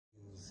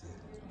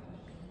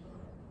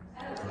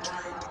I'm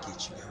trying to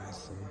get you guys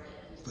some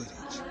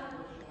footage.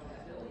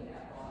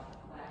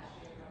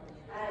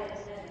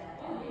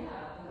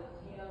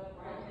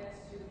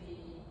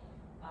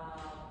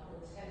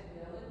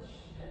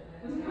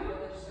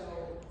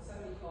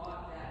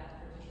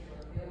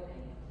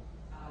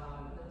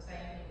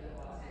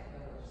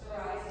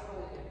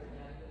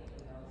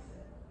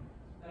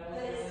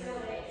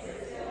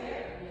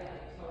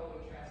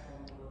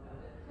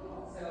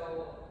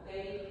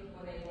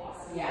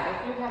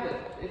 Yeah, if you have it,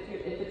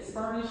 if it's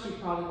furnished, you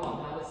probably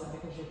won't notice it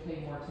because you'll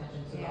pay more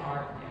attention to the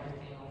art and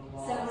everything on the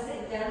wall. So was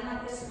it done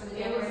like this for the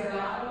It was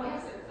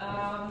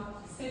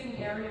sitting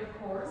area, of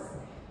course,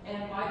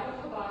 and Michael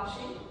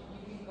Kabachi, you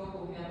can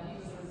Google him, he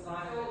was the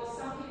designer. So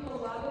some people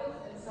love it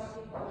and some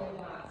people may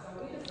not. So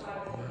we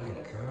decided to Oh my do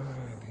it.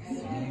 God, these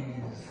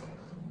views.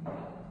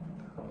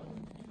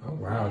 Oh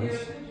wow, There's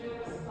this. the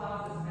Jewel's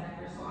closets back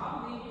there, so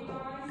I'll leave you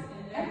guys,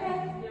 and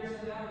then there's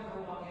another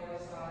room on the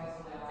other side as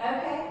well.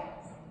 Okay.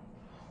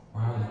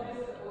 Wow.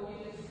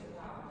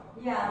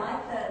 Yeah, I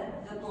like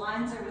the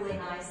blinds are really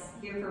nice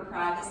here for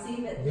privacy,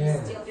 but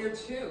Yeah. still There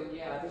too,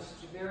 yeah, this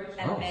is very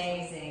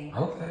amazing.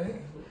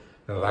 Okay.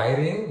 The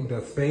lighting,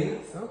 the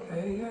space.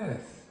 Okay,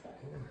 yes.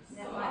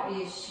 That might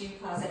be a shoe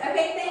closet.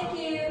 Okay, thank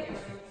you.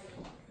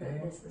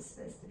 But this was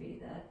supposed to be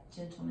the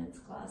gentleman's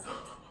closet.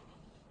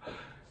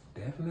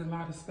 Definitely a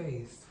lot of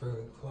space for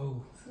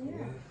clothes. Yeah.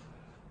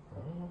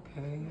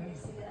 Okay.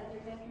 Yes. See the other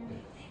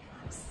bedroom?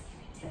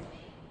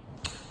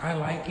 I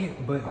like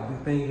it, but the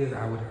thing is,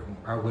 I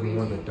wouldn't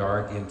want a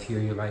dark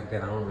interior like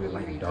that. I don't really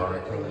like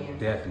dark color.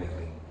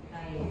 Definitely.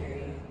 I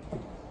agree.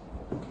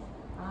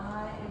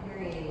 I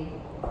agree.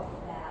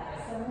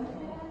 That. So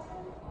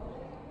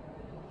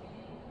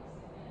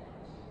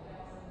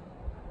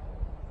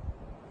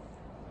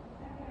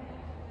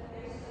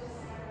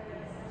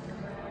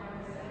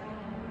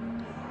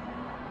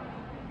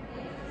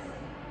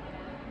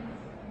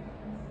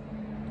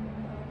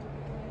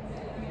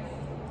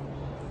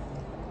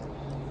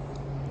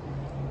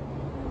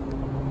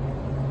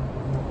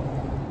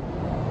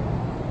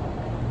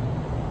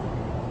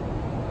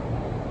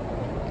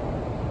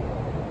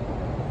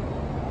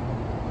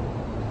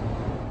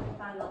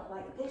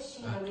this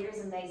chandelier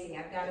is amazing.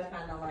 I've got to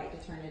find the light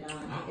to turn it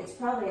on. It's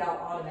probably all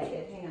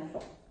automated. Hang on.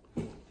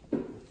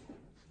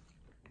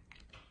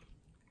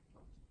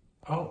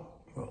 Oh.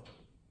 Well.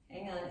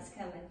 Hang on, it's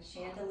coming.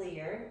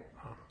 Chandelier.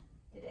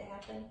 Did it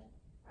happen?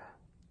 I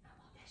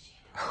want that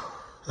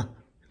chandelier.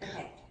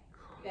 Okay.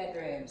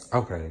 Bedrooms.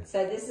 Okay.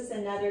 So this is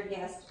another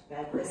guest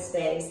bedroom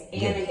space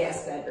and a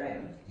guest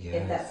bedroom. Yes.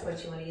 If that's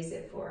what you want to use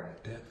it for.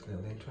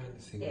 Definitely. I'm trying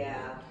to see.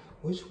 Yeah.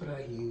 Which would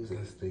I use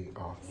as the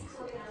office?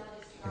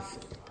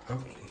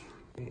 Okay.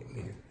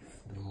 Here's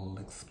a little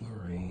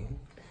exploring.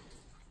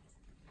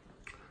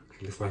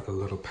 Looks like a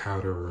little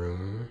powder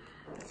room.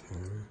 So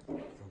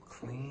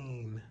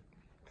clean.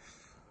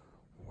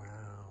 Wow.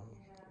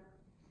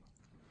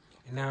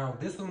 And now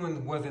this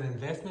one was an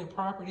investment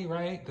property,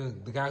 right?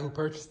 The guy who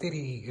purchased it,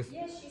 he is.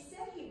 Yeah, she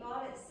said he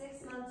bought it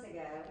 6 months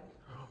ago.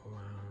 Oh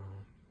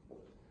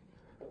wow.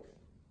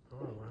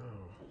 Oh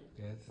wow.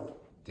 That's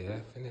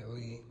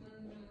definitely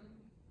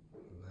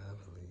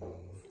lovely.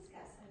 This has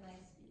got some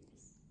nice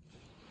views.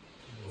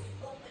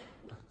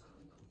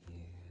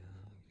 Yeah,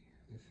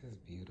 this is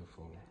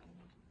beautiful.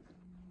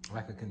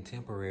 Like a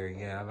contemporary,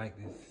 yeah, I like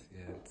this.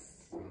 Yeah, it's.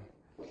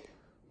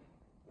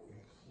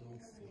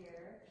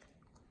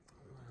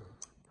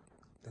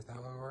 Does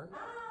that one work?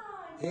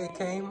 Oh, It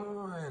came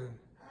on.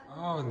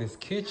 Oh, in this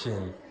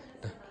kitchen.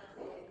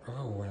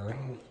 Oh well, let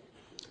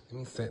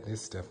me set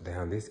this stuff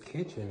down. This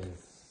kitchen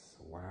is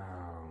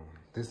wow.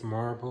 This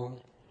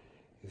marble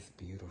is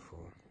beautiful.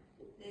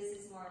 This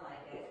is more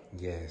like it.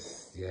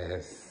 Yes,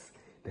 yes.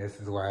 This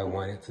is why I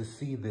wanted to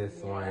see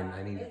this one.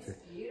 I needed it's to.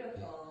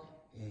 beautiful.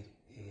 It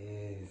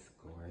is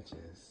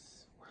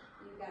gorgeous. Wow.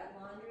 You've got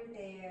laundry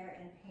there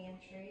and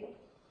pantry.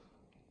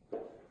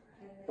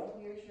 And then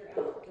here's your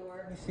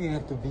outdoor. Let's see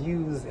if the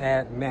views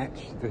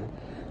match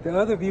the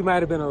other view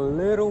might have been a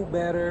little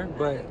better,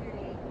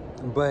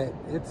 but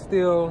it's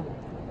still,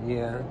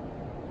 yeah.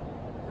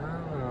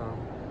 Oh,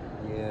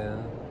 yeah.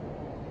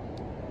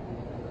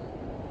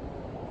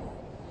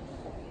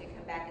 You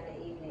come back in the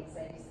evening, so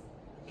you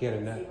Get a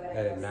see nut what it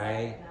at looks night.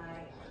 like at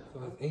night. So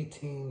it's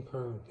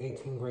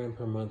 18 grand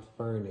per month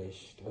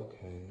furnished.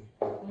 Okay.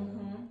 Yeah,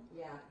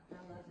 I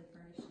love the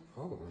furnishing.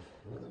 Oh,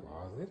 the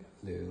closet.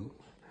 New.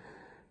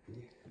 Yeah.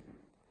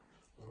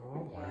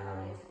 Oh wow.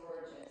 Yeah, it's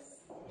gorgeous.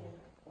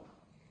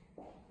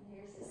 And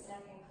here's the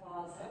second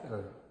closet.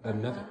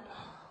 Another.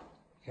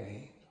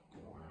 Okay.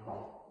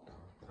 Wow.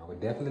 I would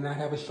definitely not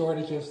have a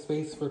shortage of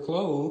space for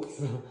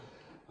clothes.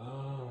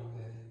 Oh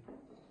man.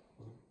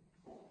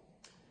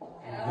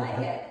 And I like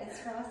it. It's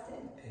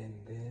frosted. And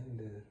then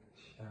the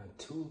shower,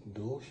 2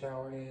 dual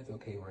shower heads.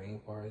 Okay,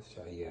 rainforest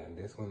shower. Yeah,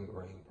 this one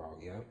rainfall.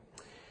 Yeah,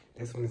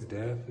 this one's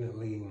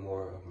definitely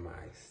more of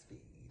my speed.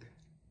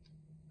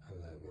 I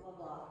love it. Blah,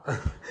 blah.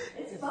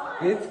 It's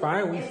fine. It's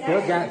fine. We It's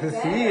still got to actually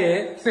see better.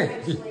 it. It's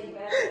actually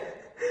better.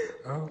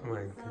 Oh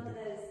my Some of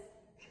goodness. those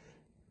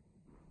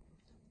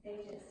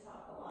agents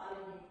talk a lot,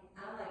 and I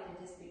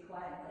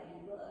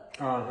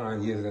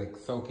You like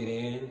soak it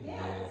in.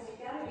 Yeah, so you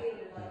gotta be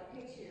able to like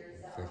picture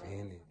yourself. Stuff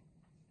in it.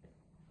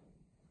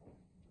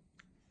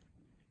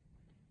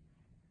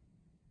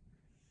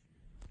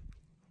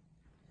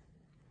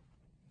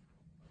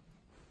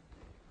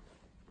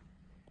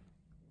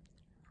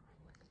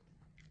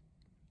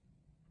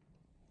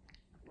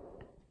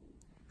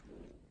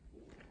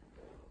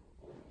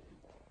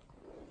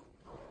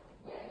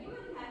 Yeah, you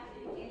wouldn't have to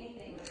do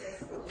anything with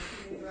this one.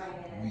 You move right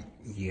in it.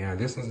 Yeah,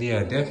 this one's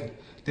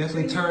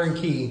definitely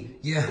turnkey.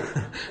 Yeah.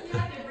 You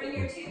have to bring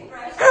your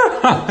toothbrush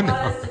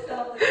and